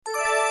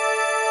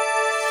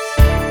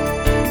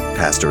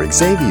Pastor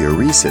Xavier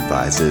Reese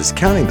advises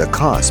counting the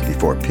cost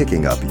before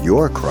picking up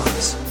your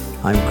cross.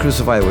 I'm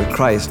crucified with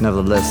Christ,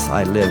 nevertheless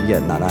I live,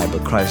 yet not I,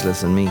 but Christ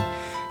lives in me.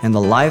 And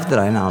the life that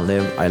I now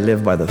live, I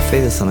live by the faith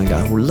of the Son of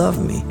God who loved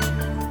me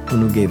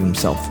and who gave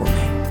himself for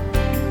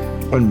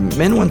me. When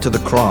men went to the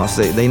cross,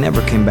 they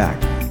never came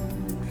back.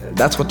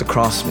 That's what the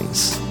cross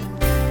means.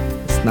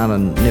 It's not a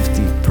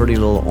nifty, pretty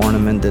little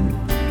ornament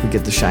that we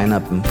get to shine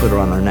up and put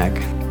around our neck.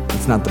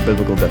 It's not the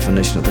biblical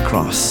definition of the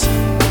cross.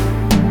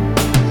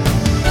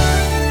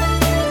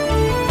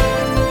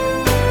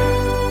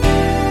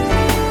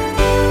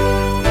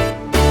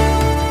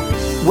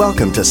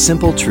 Welcome to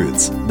Simple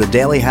Truths, the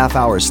daily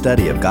half-hour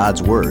study of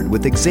God's Word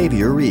with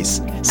Xavier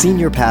Reese,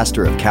 Senior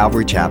Pastor of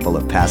Calvary Chapel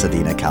of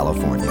Pasadena,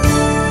 California.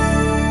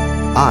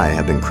 I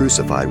have been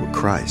crucified with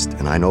Christ,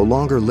 and I no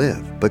longer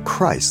live, but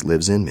Christ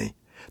lives in me.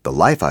 The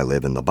life I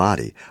live in the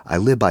body, I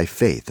live by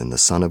faith in the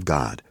Son of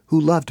God, who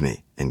loved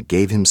me and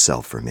gave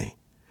himself for me.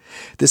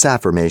 This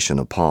affirmation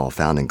of Paul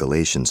found in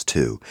Galatians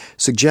 2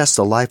 suggests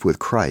a life with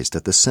Christ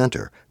at the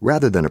center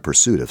rather than a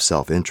pursuit of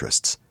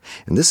self-interests.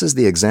 And this is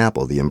the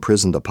example the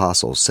imprisoned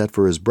apostle set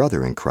for his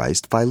brother in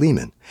Christ,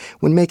 Philemon,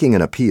 when making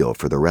an appeal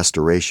for the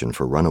restoration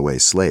for runaway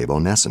slave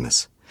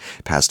Onesimus.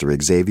 Pastor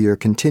Xavier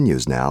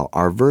continues now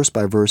our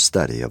verse-by-verse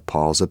study of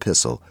Paul's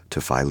epistle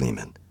to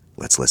Philemon.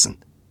 Let's listen.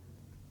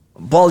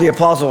 Paul the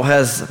apostle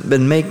has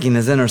been making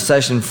his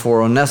intercession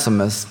for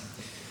Onesimus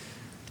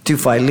to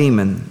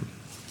Philemon.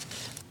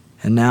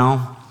 And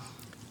now,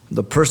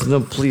 the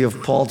personal plea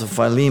of Paul to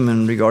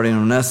Philemon regarding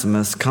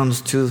Onesimus comes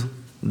to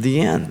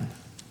the end.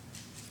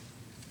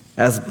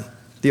 As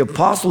the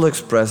apostle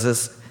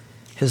expresses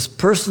his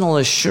personal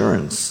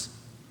assurance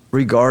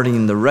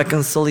regarding the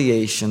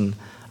reconciliation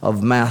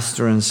of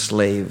master and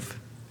slave,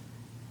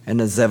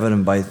 and is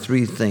evident by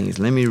three things.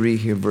 Let me read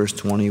here verse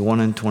 21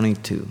 and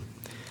 22.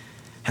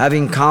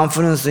 Having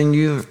confidence in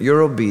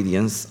your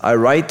obedience, I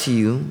write to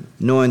you,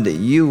 knowing that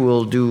you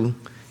will do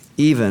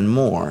even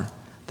more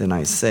than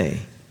I say.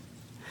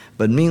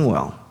 But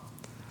meanwhile,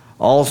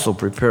 also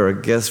prepare a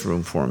guest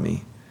room for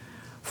me,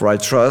 for I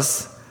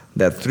trust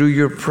that through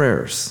your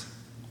prayers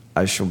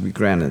I shall be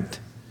granted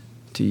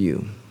to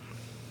you.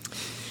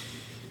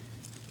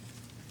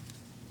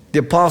 The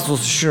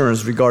apostle's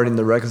assurance regarding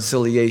the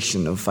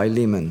reconciliation of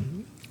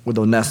Philemon with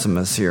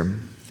Onesimus here,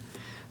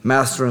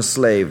 master and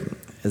slave,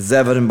 is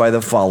evident by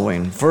the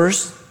following.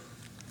 First,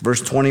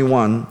 verse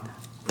 21,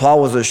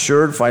 Paul was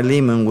assured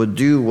Philemon would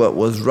do what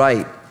was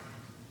right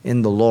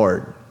in the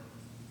Lord.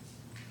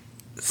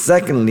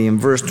 Secondly, in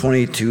verse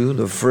 22,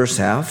 the first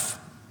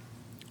half,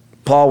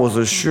 Paul was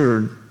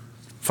assured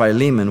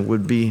Philemon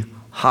would be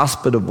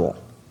hospitable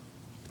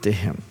to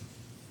him.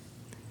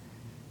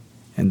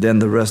 And then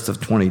the rest of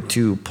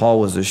 22, Paul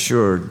was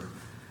assured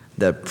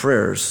that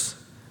prayers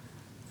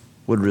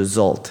would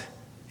result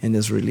in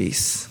his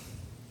release.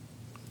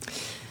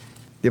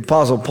 The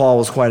Apostle Paul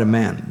was quite a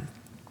man.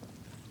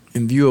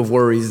 In view of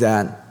where he's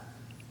at,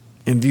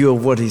 in view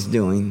of what he's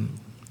doing,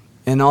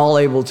 and all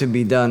able to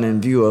be done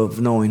in view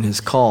of knowing his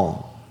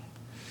call.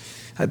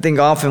 I think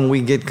often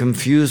we get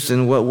confused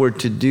in what we're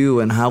to do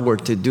and how we're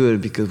to do it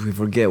because we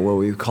forget what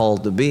we're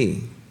called to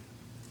be.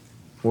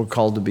 We're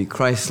called to be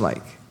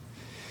Christ-like.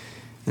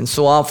 And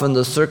so often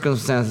the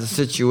circumstance, the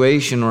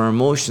situation, or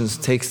emotions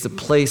takes the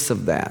place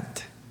of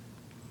that.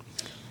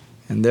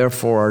 And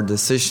therefore our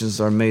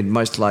decisions are made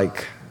much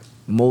like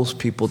most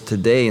people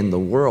today in the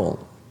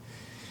world.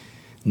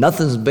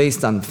 Nothing's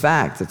based on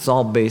fact. It's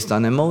all based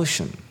on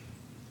emotion.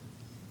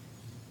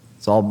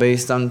 It's all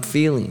based on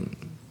feeling.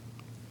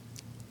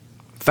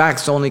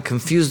 Facts only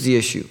confuse the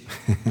issue.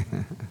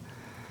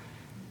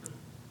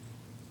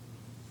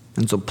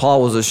 And so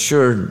Paul was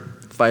assured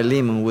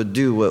Philemon would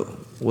do what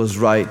was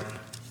right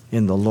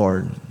in the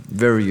Lord.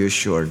 Very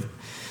assured.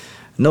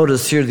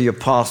 Notice here the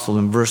apostle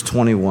in verse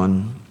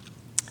 21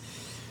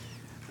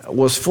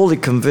 was fully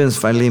convinced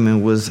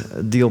Philemon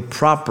would deal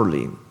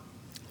properly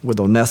with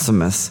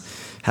Onesimus,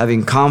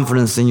 having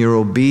confidence in your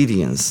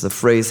obedience. The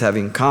phrase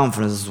having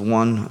confidence is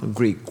one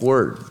Greek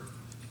word.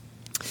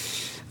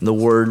 The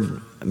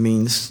word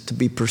means to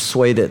be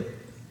persuaded.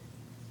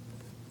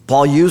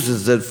 Paul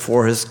uses it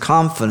for his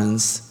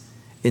confidence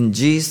in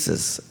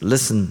Jesus.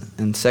 Listen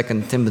in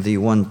 2 Timothy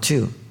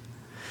 1:2.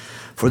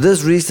 For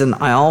this reason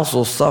I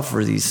also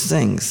suffer these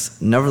things.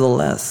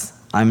 Nevertheless,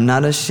 I'm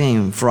not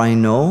ashamed, for I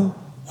know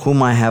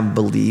whom I have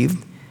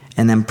believed,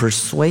 and am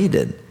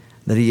persuaded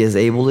that he is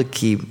able to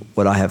keep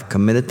what I have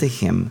committed to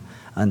him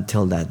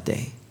until that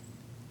day.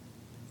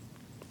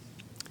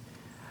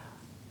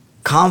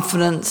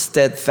 Confident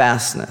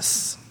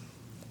steadfastness,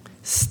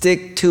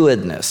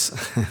 stick-to-itness,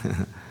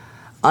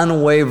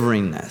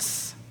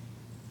 unwaveringness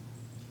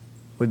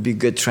would be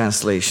good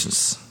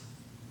translations.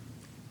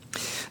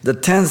 The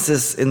tense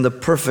is in the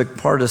perfect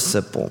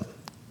participle,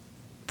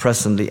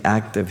 presently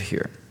active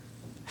here.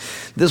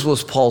 This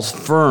was Paul's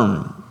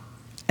firm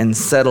and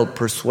settled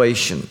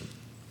persuasion.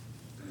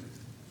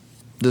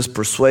 This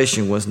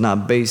persuasion was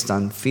not based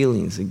on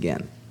feelings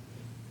again,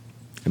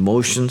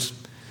 emotions,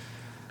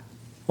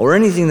 or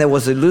anything that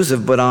was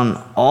elusive, but on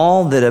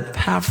all that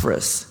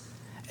Epaphras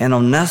and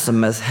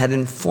Onesimus had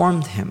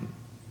informed him.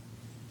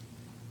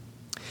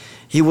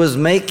 He was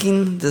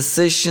making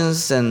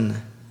decisions and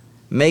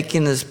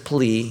making his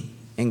plea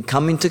and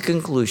coming to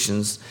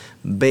conclusions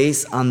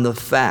based on the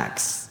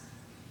facts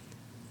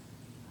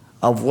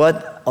of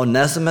what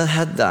Onesimus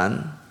had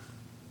done,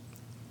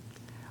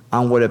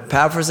 on what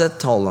Epaphras had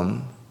told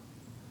him,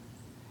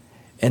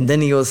 and then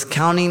he was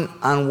counting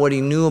on what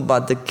he knew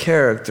about the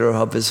character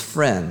of his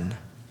friend,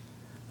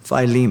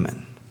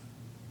 Philemon,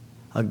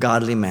 a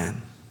godly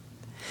man.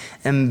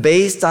 And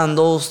based on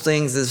those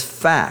things as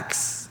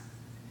facts,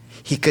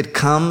 he could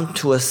come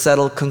to a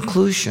settled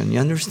conclusion. You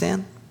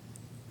understand?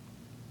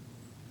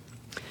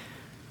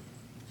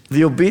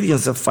 The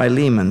obedience of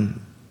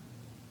Philemon,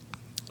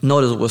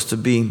 notice, was to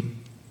be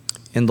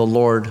in the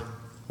Lord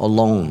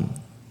alone,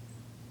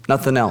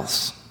 nothing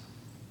else.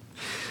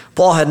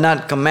 Paul had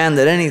not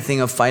commanded anything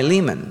of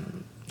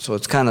Philemon, so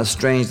it's kind of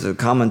strange that the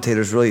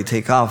commentators really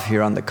take off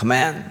here on the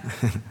command.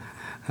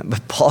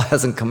 But Paul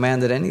hasn't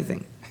commanded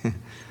anything.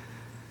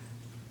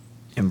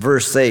 In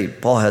verse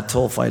 8, Paul had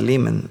told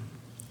Philemon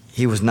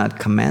he was not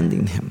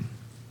commanding him.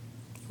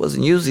 He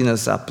wasn't using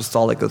his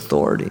apostolic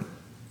authority,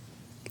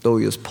 though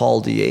he was Paul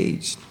the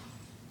aged.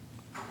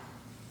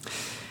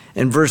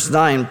 In verse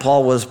 9,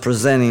 Paul was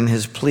presenting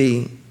his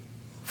plea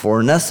for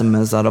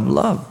Onesimus out of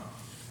love.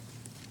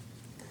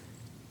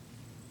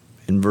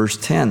 In verse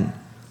 10,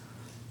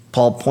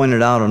 Paul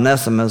pointed out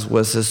Onesimus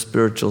was his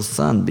spiritual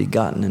son,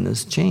 begotten in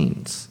his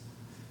chains.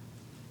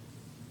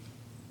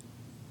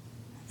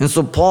 And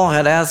so Paul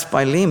had asked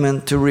Philemon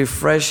to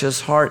refresh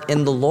his heart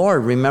in the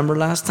Lord. Remember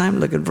last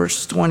time? Look at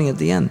verse 20 at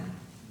the end.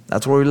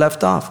 That's where we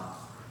left off.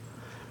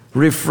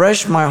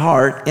 Refresh my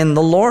heart in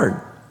the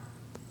Lord.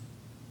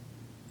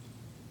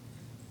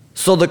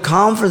 So the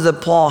confidence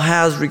that Paul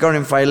has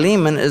regarding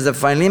Philemon is that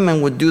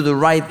Philemon would do the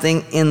right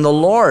thing in the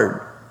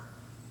Lord.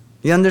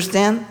 You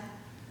understand?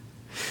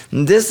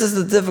 And this is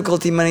the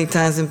difficulty many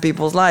times in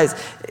people's lives.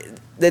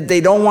 That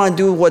they don't want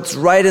to do what's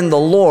right in the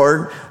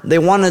Lord. They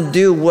want to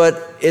do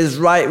what is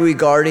right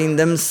regarding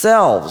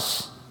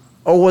themselves,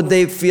 or what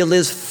they feel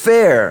is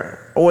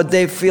fair, or what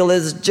they feel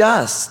is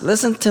just.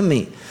 Listen to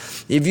me.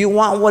 If you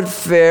want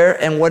what's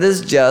fair and what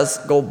is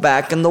just, go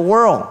back in the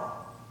world.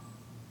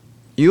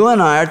 You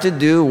and I are to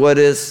do what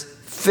is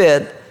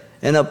fit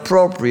and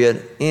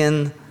appropriate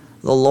in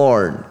the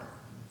Lord.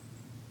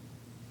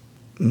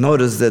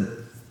 Notice that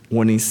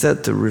when he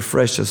said to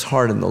refresh his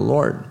heart in the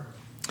Lord,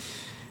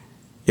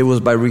 it was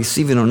by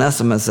receiving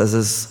Onesimus as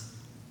his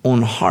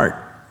own heart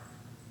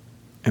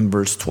in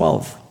verse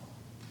 12.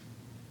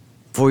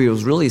 For he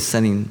was really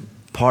sending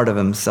part of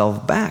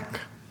himself back.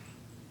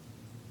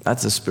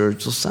 That's a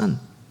spiritual son.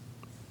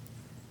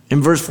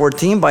 In verse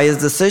 14, by his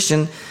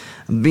decision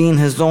being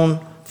his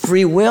own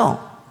free will.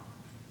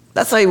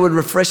 That's how he would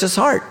refresh his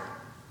heart.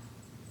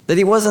 That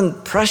he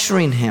wasn't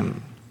pressuring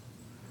him.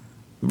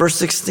 Verse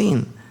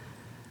 16,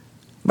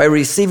 by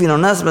receiving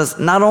Onesimus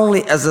not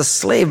only as a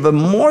slave, but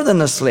more than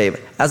a slave,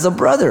 as a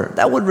brother.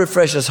 That would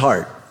refresh his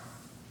heart.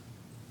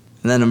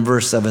 And then in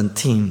verse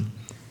 17,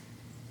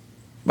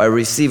 by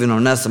receiving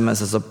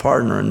Onesimus as a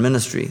partner in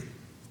ministry,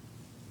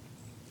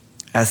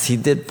 as he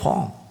did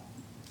Paul.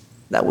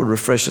 That would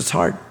refresh his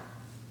heart.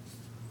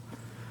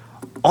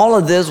 All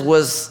of this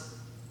was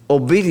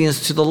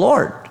obedience to the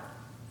Lord.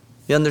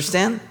 You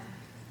understand?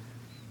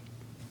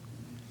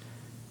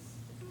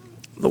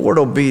 The word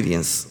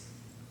obedience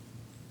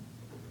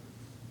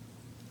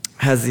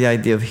has the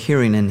idea of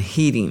hearing and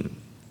heeding.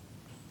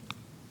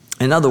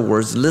 In other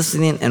words,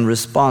 listening and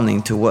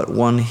responding to what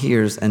one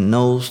hears and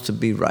knows to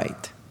be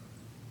right.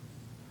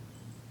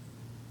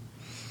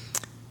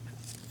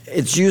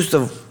 It's used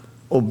of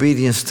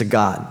obedience to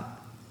God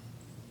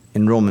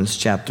in Romans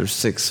chapter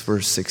 6,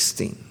 verse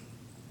 16,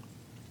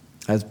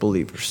 as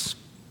believers.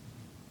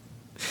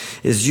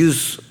 It's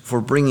used for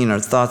bringing our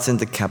thoughts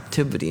into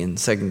captivity in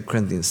 2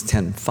 Corinthians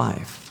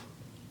 10:5.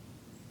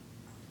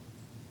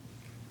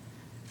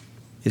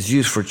 It's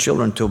used for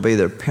children to obey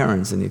their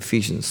parents in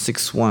Ephesians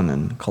 6:1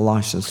 and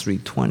Colossians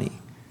 3:20.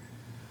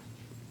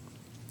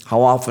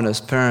 How often as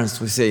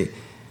parents we say,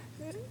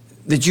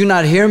 "Did you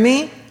not hear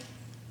me?"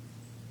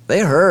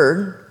 They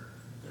heard.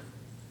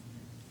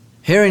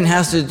 Hearing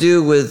has to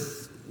do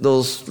with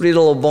those three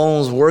little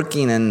bones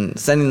working and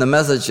sending the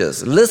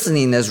messages.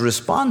 Listening is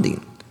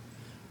responding.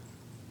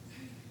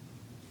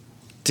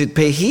 To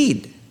pay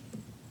heed.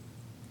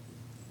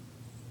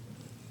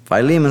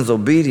 Philemon's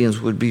obedience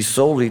would be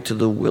solely to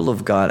the will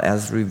of God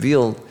as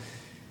revealed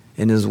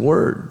in His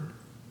Word.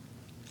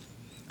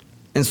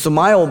 And so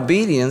my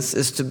obedience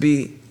is to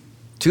be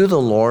to the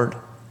Lord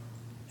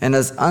and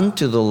as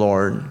unto the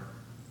Lord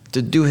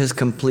to do His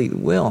complete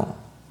will,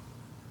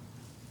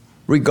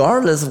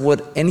 regardless of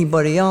what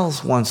anybody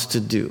else wants to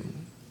do.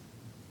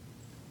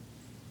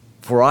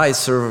 For I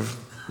serve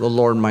the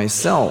Lord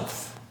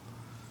myself,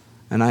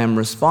 and I am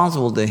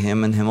responsible to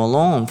Him and Him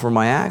alone for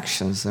my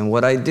actions and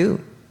what I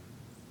do.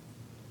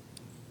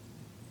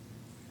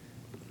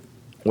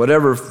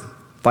 Whatever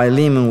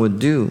Philemon would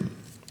do,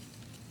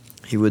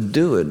 he would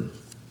do it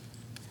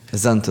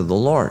as unto the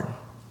Lord.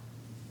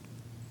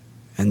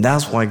 And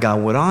that's why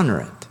God would honor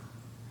it.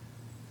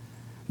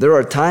 There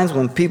are times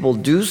when people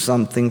do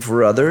something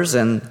for others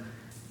and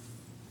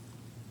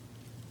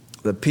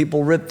the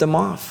people rip them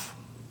off.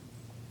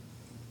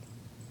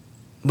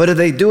 But if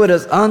they do it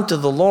as unto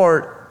the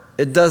Lord,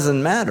 it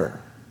doesn't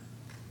matter.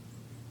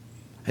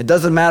 It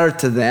doesn't matter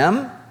to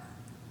them,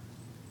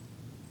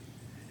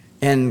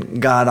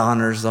 and God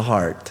honors the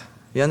heart.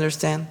 You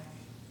understand?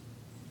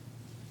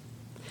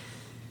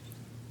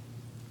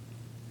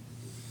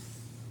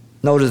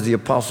 Notice the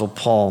Apostle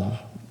Paul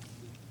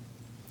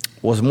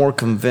was more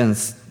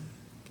convinced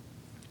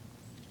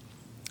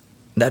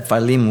that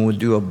Philemon would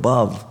do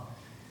above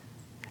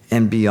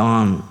and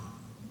beyond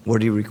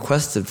what he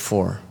requested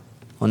for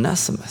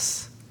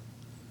Onesimus.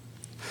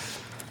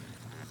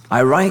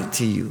 I write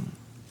to you,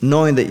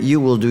 knowing that you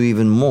will do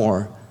even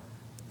more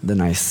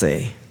than I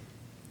say.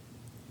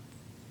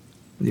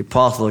 The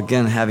apostle,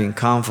 again, having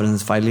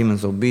confidence in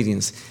Philemon's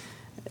obedience,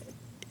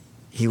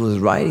 he was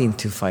writing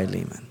to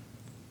Philemon.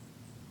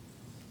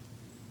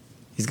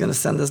 He's going to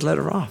send this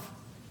letter off.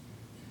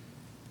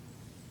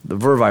 The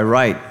verb I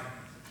write,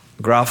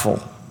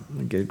 grapho,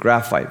 I get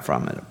graphite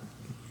from it,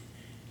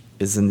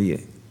 is in the,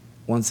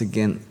 once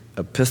again,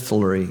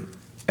 epistolary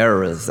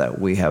errors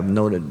that we have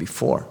noted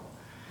before.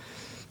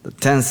 The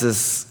tense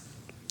is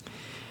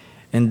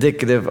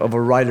indicative of a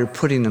writer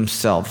putting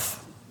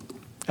himself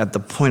at the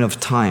point of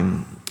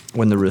time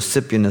when the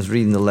recipient is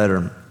reading the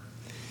letter.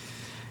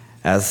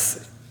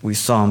 As we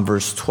saw in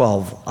verse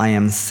 12, I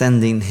am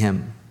sending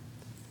him.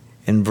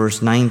 In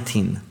verse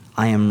 19,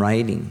 I am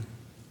writing.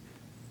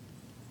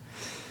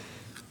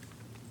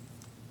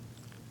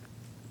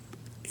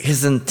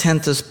 His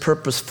intent is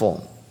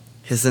purposeful.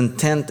 His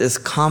intent is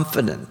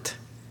confident.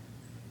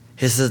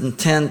 His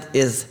intent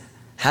is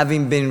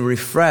having been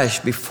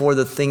refreshed before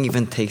the thing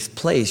even takes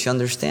place. You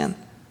understand?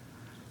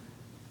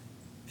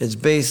 It's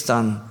based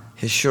on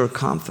his sure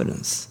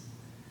confidence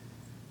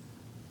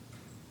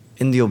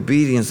in the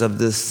obedience of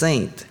this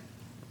saint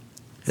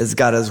as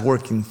God is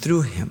working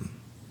through him.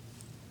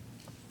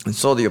 And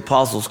so the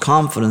apostle's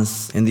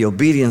confidence in the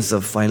obedience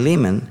of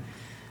Philemon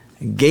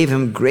gave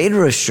him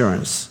greater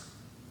assurance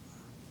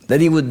that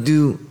he would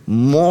do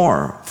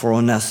more for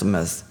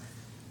Onesimus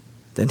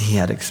than he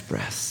had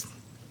expressed.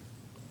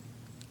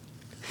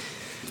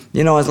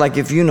 You know, it's like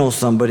if you know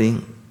somebody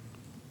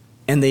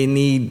and they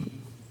need,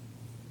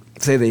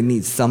 say they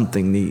need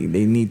something,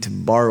 they need to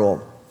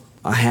borrow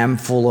a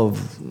handful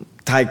of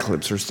tie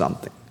clips or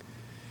something,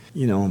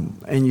 you know,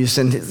 and you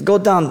send, go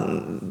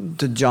down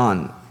to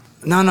John.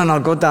 No,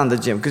 go down to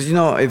Jim. Because, you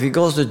know, if he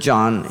goes to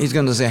John, he's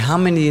going to say, how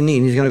many do you need?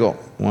 And he's going to go,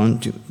 1,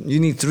 2. You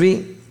need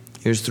 3?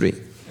 Here's 3.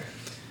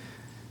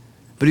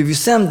 But if you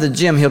send him to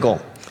Jim, he'll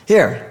go,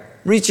 here,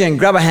 reach in,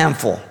 grab a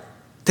handful.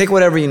 Take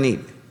whatever you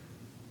need.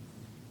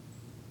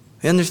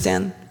 You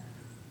understand?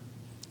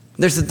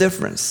 There's a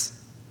difference.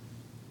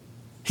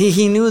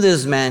 He knew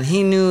this man.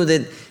 He knew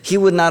that he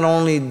would not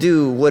only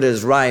do what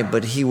is right,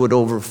 but he would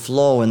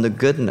overflow in the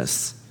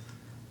goodness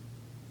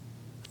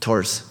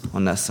towards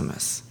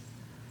Onesimus.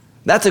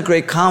 That's a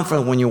great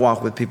confidence when you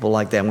walk with people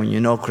like that, when you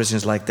know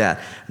Christians like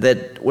that,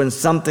 that when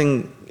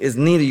something is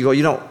needed, you go,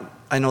 you know,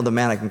 I know the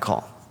man I can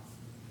call.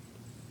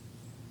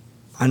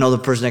 I know the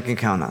person I can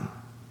count on.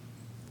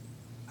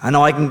 I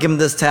know I can give him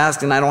this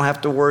task and I don't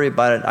have to worry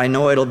about it. I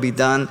know it'll be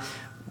done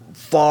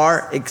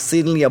far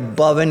exceedingly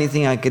above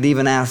anything I could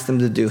even ask them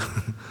to do.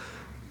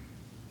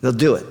 They'll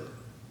do it.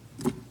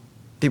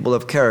 People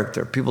of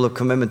character, people of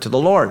commitment to the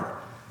Lord.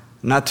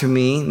 Not to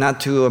me,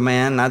 not to a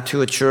man, not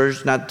to a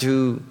church, not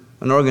to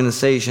an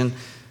organization,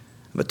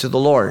 but to the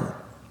Lord.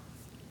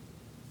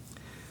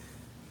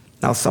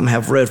 Now, some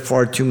have read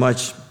far too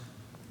much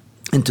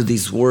into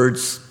these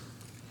words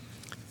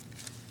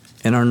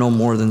and are no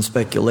more than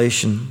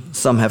speculation.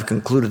 Some have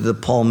concluded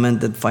that Paul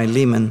meant that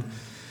Philemon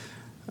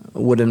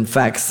would in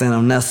fact send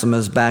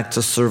Onesimus back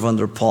to serve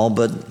under Paul,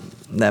 but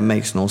that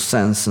makes no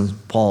sense since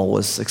Paul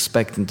was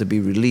expecting to be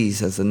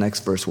released, as the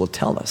next verse will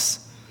tell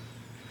us.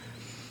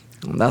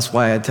 And that's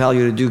why I tell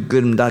you to do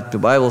good and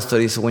inductive Bible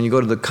study, so when you go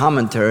to the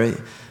commentary,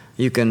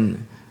 you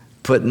can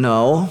put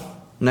no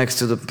next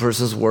to the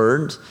person's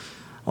words,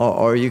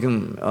 or you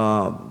can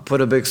put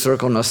a big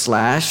circle and a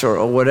slash,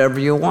 or whatever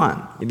you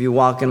want. If you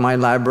walk in my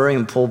library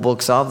and pull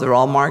books off, they're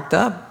all marked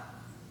up.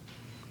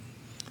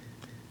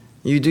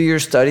 You do your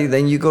study,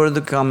 then you go to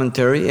the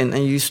commentary, and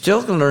you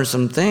still can learn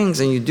some things,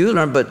 and you do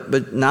learn,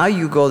 but now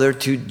you go there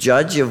to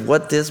judge if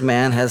what this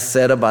man has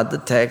said about the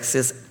text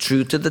is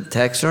true to the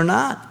text or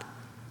not.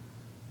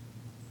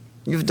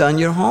 You've done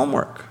your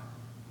homework.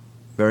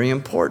 Very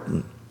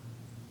important.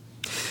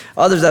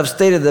 Others have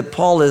stated that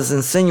Paul is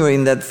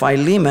insinuating that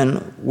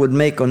Philemon would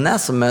make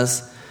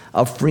Onesimus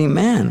a free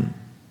man.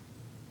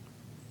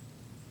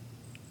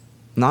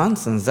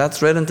 Nonsense.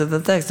 That's read into the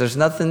text. There's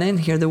nothing in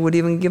here that would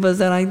even give us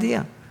that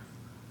idea.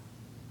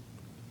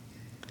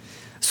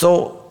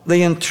 So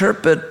they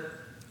interpret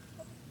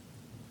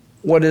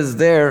what is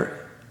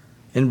there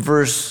in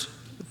verse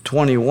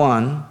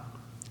 21,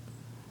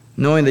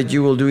 knowing that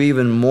you will do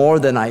even more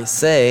than I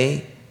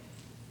say,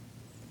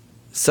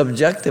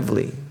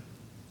 subjectively.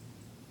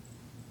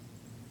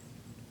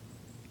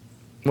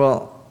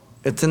 Well,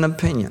 it's an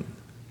opinion.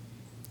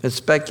 It's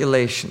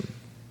speculation.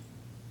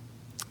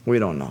 We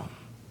don't know.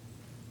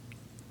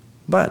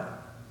 But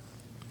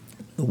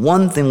the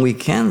one thing we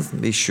can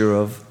be sure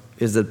of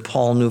is that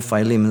Paul knew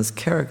Philemon's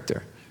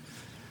character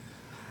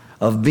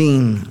of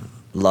being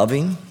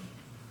loving,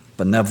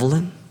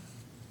 benevolent,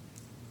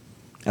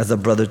 as a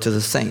brother to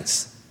the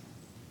saints.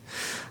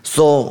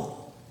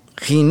 So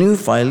he knew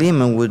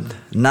Philemon would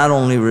not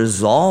only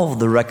resolve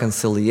the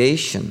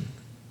reconciliation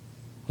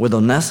with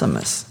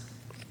Onesimus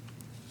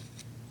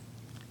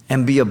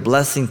and be a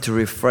blessing to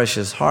refresh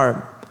his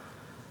heart,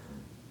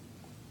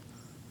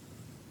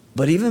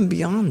 but even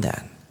beyond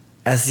that,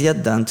 as he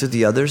had done to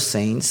the other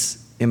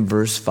saints in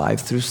verse 5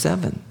 through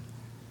 7.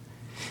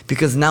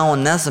 Because now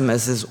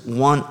Onesimus is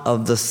one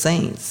of the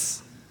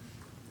saints.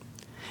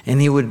 And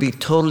he would be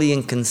totally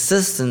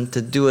inconsistent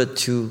to do it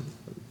to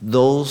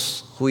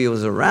those who he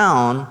was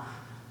around,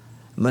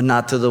 but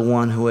not to the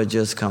one who had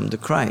just come to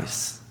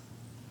Christ.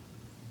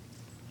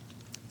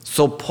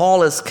 So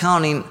Paul is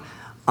counting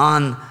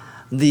on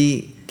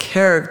the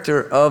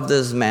character of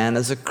this man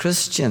as a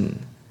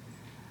Christian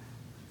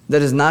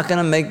that is not going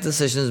to make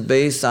decisions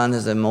based on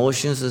his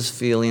emotions, his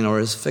feeling, or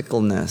his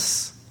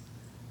fickleness,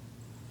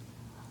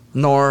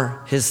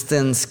 nor his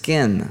thin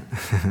skin.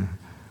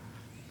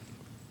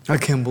 I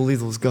can't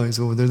believe those guys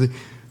over there.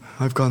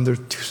 I've gone there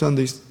 2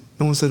 Sundays.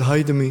 No one said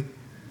hi to me.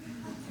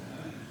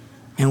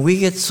 And we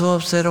get so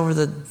upset over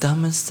the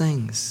dumbest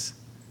things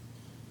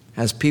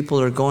as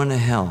people are going to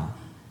hell.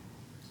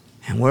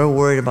 And we're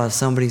worried about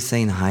somebody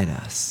saying hi to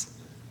us.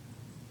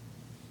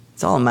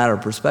 It's all a matter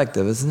of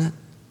perspective, isn't it?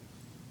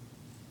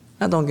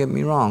 Now, don't get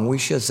me wrong. We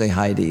should say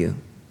hi to you.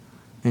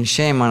 And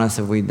shame on us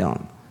if we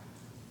don't.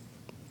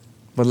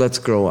 But let's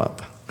grow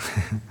up.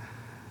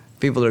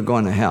 People are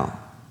going to hell.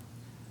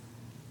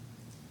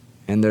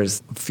 And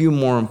there's a few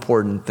more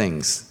important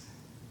things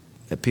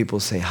that people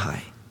say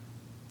hi.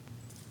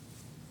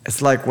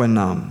 It's like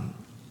when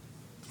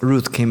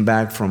Ruth came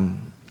back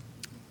from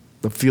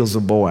the fields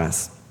of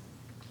Boaz.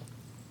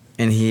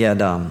 And he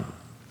had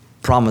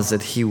promised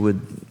that he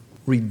would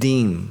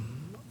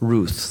redeem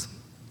Ruth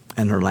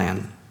and her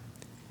land.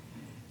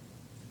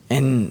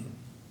 And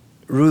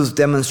Ruth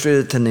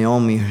demonstrated to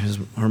Naomi,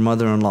 her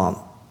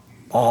mother-in-law,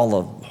 all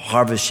the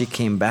harvest she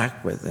came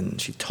back with. And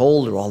she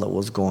told her all that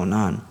was going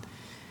on.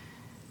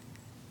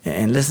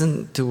 And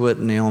listen to what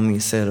Naomi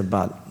said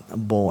about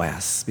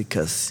Boaz,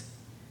 because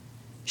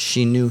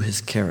she knew his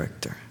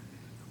character.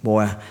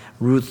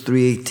 Ruth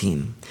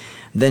 3:18.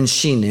 Then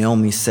she,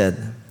 Naomi,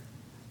 said,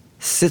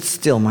 "Sit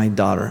still, my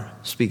daughter,"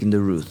 speaking to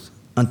Ruth,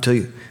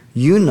 "until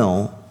you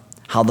know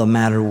how the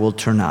matter will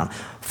turn out.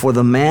 For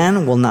the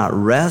man will not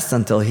rest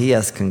until he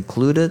has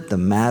concluded the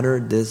matter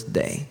this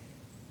day."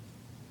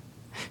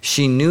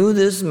 She knew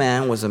this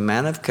man was a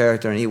man of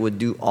character and he would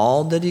do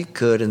all that he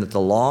could and that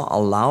the law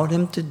allowed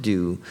him to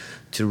do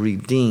to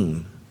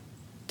redeem,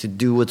 to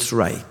do what's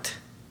right.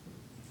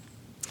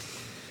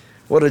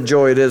 What a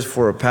joy it is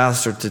for a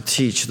pastor to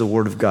teach the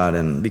Word of God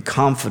and be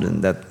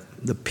confident that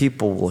the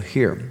people will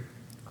hear,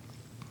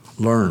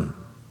 learn,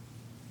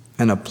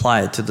 and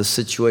apply it to the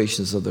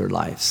situations of their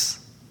lives.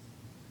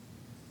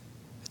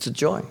 It's a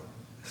joy.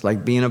 It's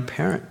like being a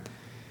parent.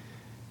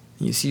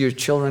 You see your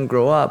children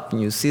grow up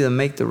and you see them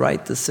make the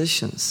right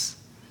decisions.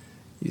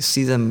 You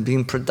see them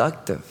being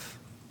productive.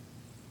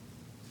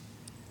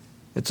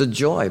 It's a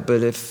joy,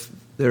 but if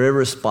they're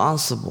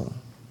irresponsible,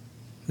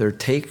 they're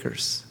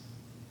takers,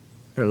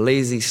 they're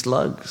lazy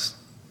slugs,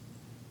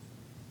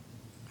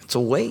 it's a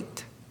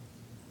weight.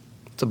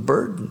 It's a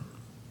burden.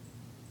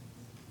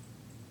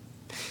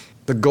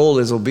 The goal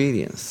is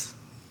obedience,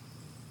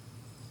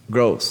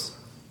 growth,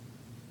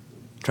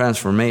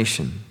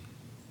 transformation.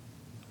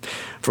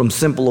 From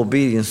simple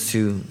obedience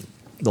to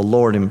the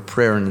Lord in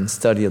prayer and in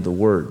study of the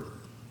Word,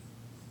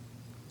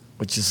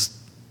 which is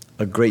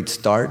a great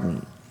start,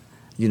 and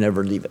you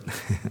never leave it.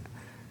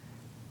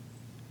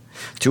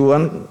 To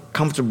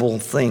uncomfortable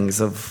things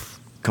of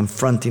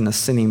confronting a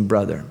sinning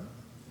brother.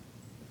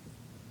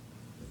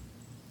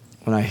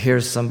 When I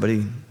hear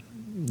somebody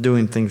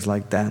doing things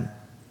like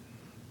that,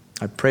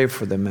 I pray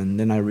for them and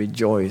then I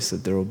rejoice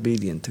that they're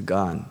obedient to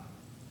God.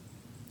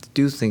 To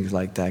do things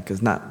like that,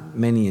 because not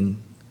many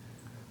in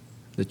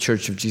the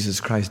Church of Jesus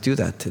Christ do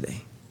that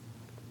today.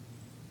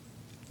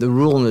 The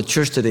rule in the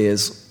church today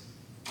is,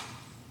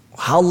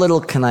 how little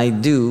can I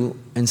do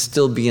and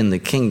still be in the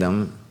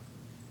kingdom?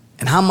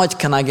 And how much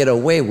can I get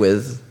away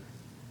with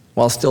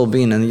while still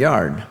being in the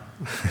yard?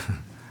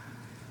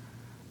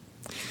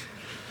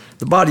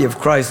 The body of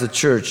Christ, the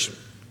church,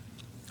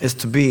 is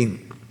to be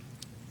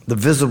the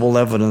visible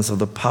evidence of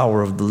the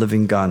power of the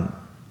living God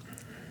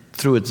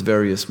through its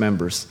various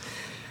members.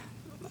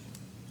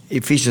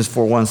 Ephesians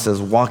 4:1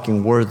 says,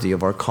 walking worthy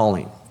of our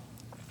calling.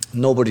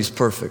 Nobody's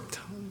perfect.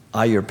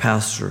 I, your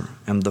pastor,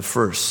 am the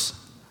first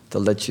to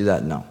let you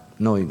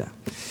know that.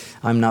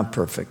 I'm not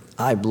perfect.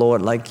 I blow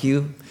it like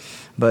you,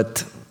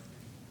 but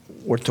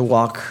we're to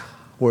walk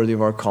worthy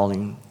of our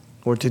calling.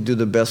 We're to do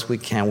the best we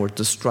can. We're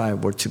to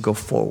strive. We're to go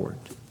forward.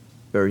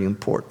 Very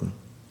important.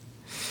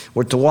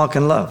 We're to walk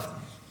in love.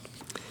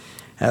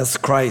 as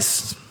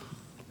Christ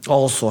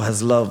also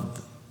has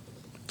loved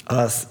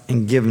us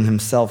and given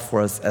himself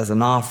for us as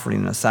an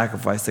offering and a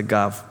sacrifice to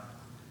God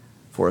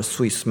for a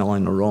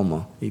sweet-smelling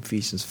aroma,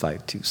 Ephesians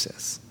 5:2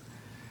 says.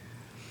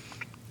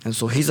 And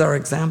so he's our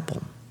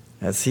example.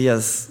 As he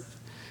has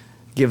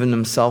given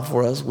himself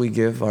for us, we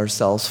give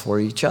ourselves for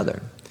each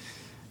other.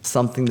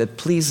 Something that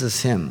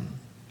pleases him.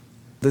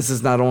 This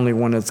is not only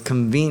when it's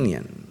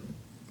convenient,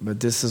 but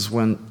this is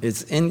when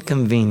it's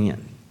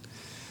inconvenient.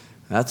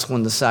 That's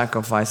when the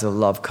sacrifice of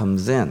love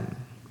comes in.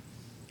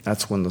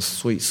 That's when the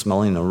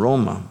sweet-smelling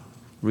aroma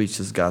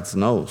reaches God's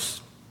nose.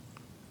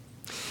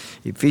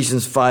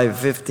 Ephesians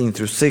 5:15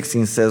 through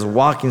 16 says,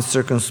 walking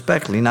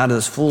circumspectly, not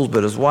as fools,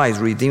 but as wise,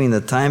 redeeming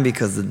the time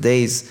because the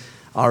days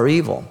are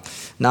evil.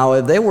 Now,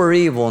 if they were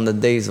evil in the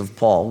days of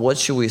Paul, what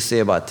should we say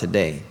about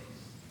today?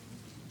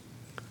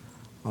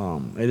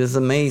 It is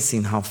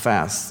amazing how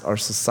fast our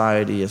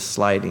society is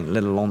sliding,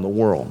 let alone the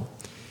world,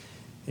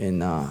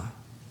 in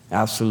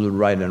absolute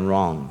right and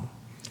wrong,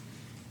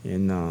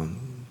 in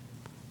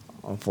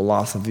a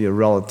philosophy of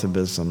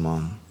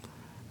relativism,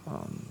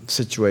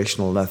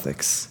 situational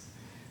ethics.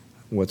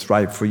 What's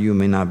right for you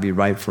may not be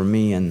right for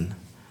me, and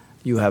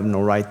you have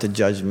no right to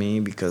judge me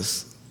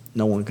because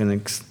no one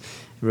can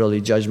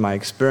really judge my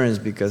experience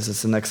because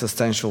it's an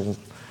existential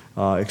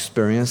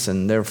experience,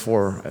 and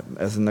therefore,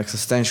 as an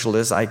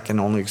existentialist, I can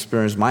only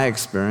experience my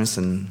experience,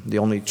 and the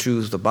only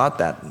truth about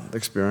that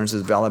experience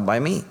is valid by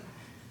me.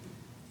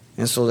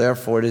 And so,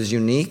 therefore, it is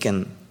unique,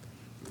 and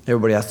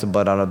everybody has to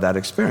butt out of that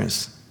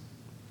experience.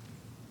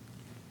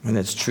 And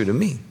it's true to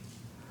me.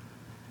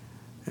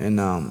 And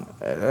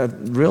it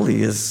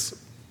really is,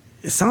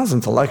 it sounds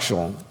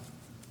intellectual,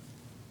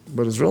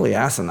 but it's really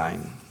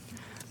asinine.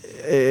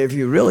 If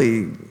you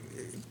really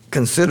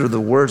consider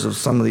the words of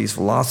some of these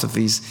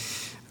philosophies,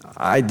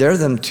 I dare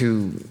them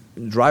to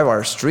drive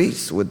our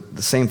streets with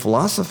the same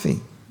philosophy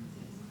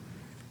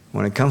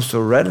when it comes to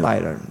a red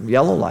light, a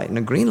yellow light, and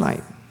a green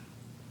light.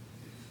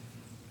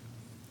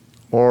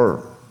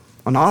 Or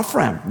an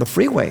off-ramp, the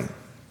freeway. It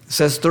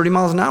says 30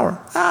 miles an hour.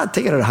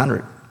 Take it at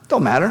 100.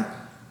 Don't matter.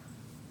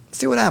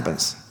 See what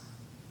happens.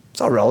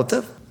 It's all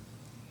relative.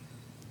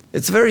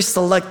 It's very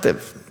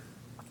selective,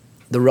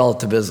 the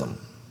relativism.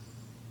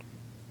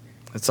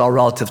 It's all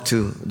relative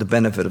to the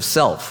benefit of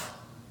self,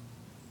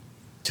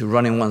 to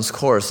running one's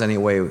course any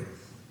way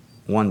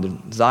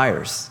one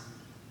desires,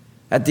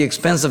 at the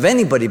expense of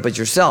anybody but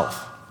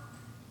yourself.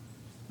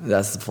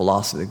 That's the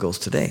philosophy that goes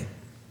today.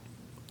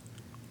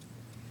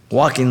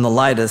 Walking in the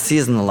light as he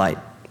is in the light,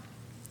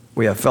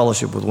 we have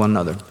fellowship with one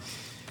another.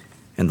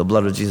 And the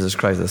blood of Jesus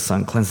Christ, the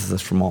Son, cleanses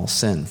us from all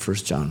sin,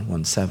 1 John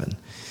 1:7.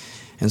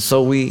 And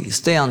so we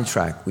stay on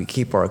track. We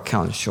keep our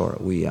accounts short.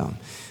 We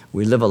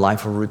live a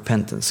life of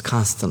repentance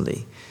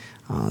constantly.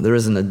 There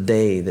isn't a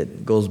day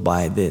that goes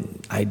by that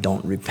I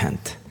don't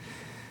repent,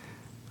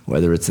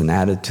 whether it's an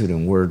attitude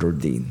in word or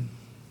deed,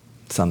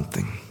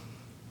 something.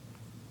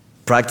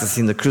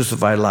 Practicing the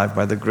crucified life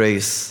by the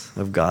grace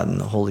of God and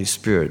the Holy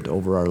Spirit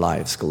over our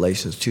lives,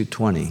 Galatians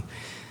 2:20.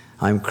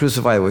 I am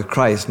crucified with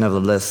Christ,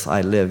 nevertheless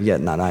I live, yet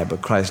not I,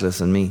 but Christ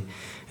lives in me.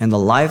 And the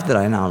life that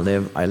I now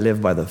live, I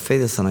live by the faith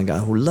of the Son of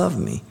God who loved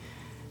me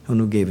and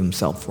who gave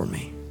himself for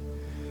me.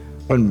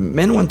 When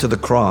men went to the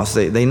cross,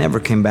 they never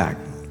came back.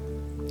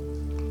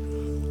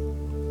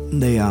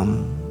 They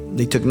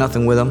took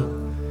nothing with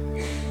them,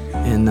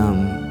 and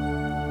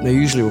they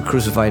usually were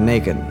crucified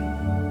naked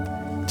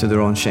to their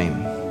own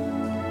shame.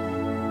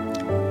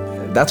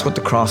 That's what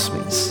the cross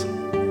means.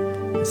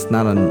 It's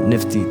not a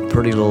nifty,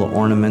 pretty little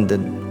ornament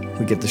that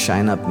we get to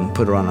shine up and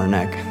put around our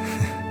neck.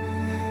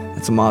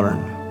 It's a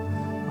modern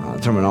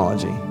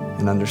terminology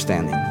and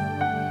understanding.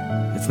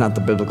 It's not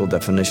the biblical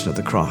definition of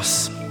the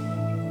cross.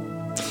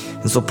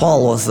 And so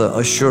Paul was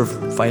assured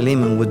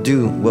Philemon would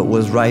do what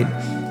was right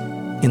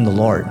in the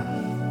Lord.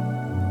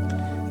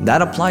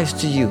 That applies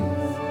to you.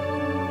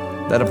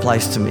 That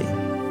applies to me.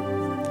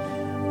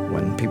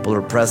 When people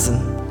are present,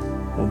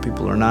 when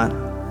people are not,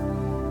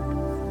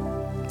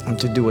 I'm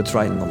to do what's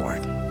right in the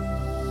Lord.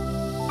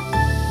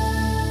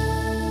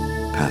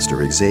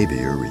 Pastor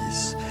Xavier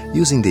Reese,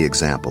 using the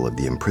example of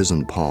the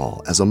imprisoned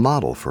Paul as a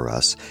model for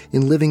us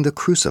in living the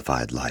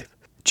crucified life,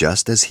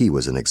 just as he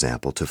was an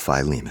example to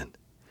Philemon.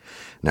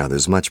 Now,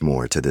 there's much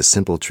more to this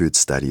Simple Truth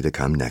study to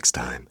come next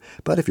time,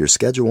 but if your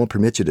schedule won't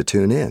permit you to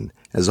tune in,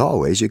 as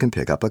always, you can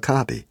pick up a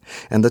copy.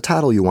 And the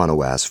title you want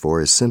to ask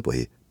for is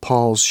simply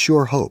Paul's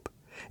Sure Hope.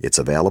 It's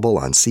available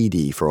on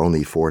CD for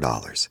only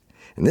 $4.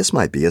 And this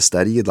might be a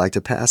study you'd like to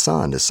pass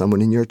on to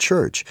someone in your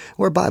church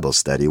or Bible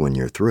study when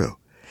you're through.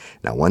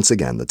 Now, once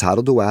again, the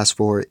title to ask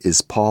for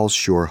is Paul's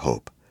Sure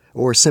Hope,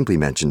 or simply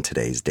mention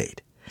today's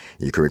date.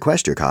 You can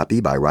request your copy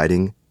by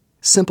writing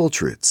Simple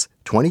Truths,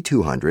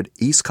 2200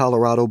 East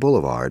Colorado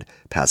Boulevard,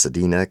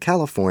 Pasadena,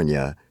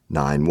 California,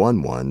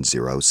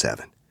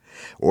 91107.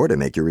 Or to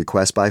make your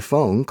request by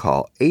phone,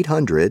 call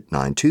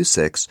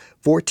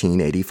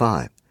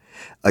 800-926-1485.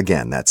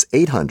 Again, that's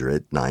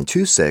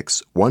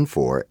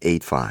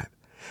 800-926-1485.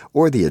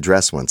 Or the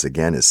address once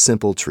again is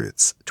Simple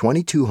Truths,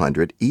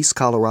 2200 East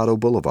Colorado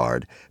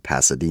Boulevard,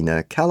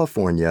 Pasadena,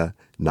 California,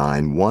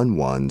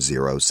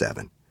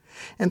 888-911-9107.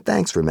 And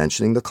thanks for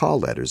mentioning the call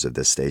letters of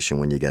this station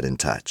when you get in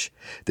touch.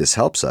 This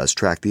helps us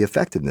track the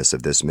effectiveness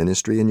of this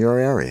ministry in your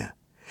area.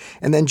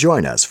 And then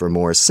join us for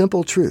more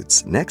Simple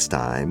Truths next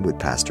time with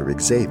Pastor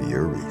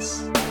Xavier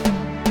Reese.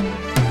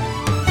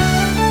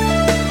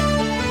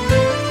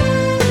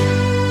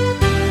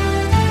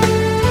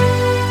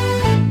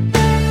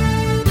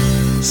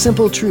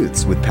 Simple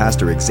Truths with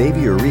Pastor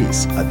Xavier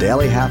Reese, a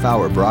daily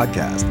half-hour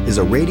broadcast, is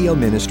a radio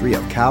ministry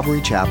of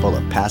Calvary Chapel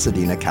of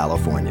Pasadena,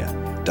 California.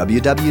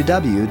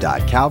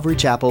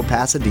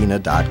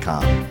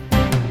 www.calvarychapelpasadena.com.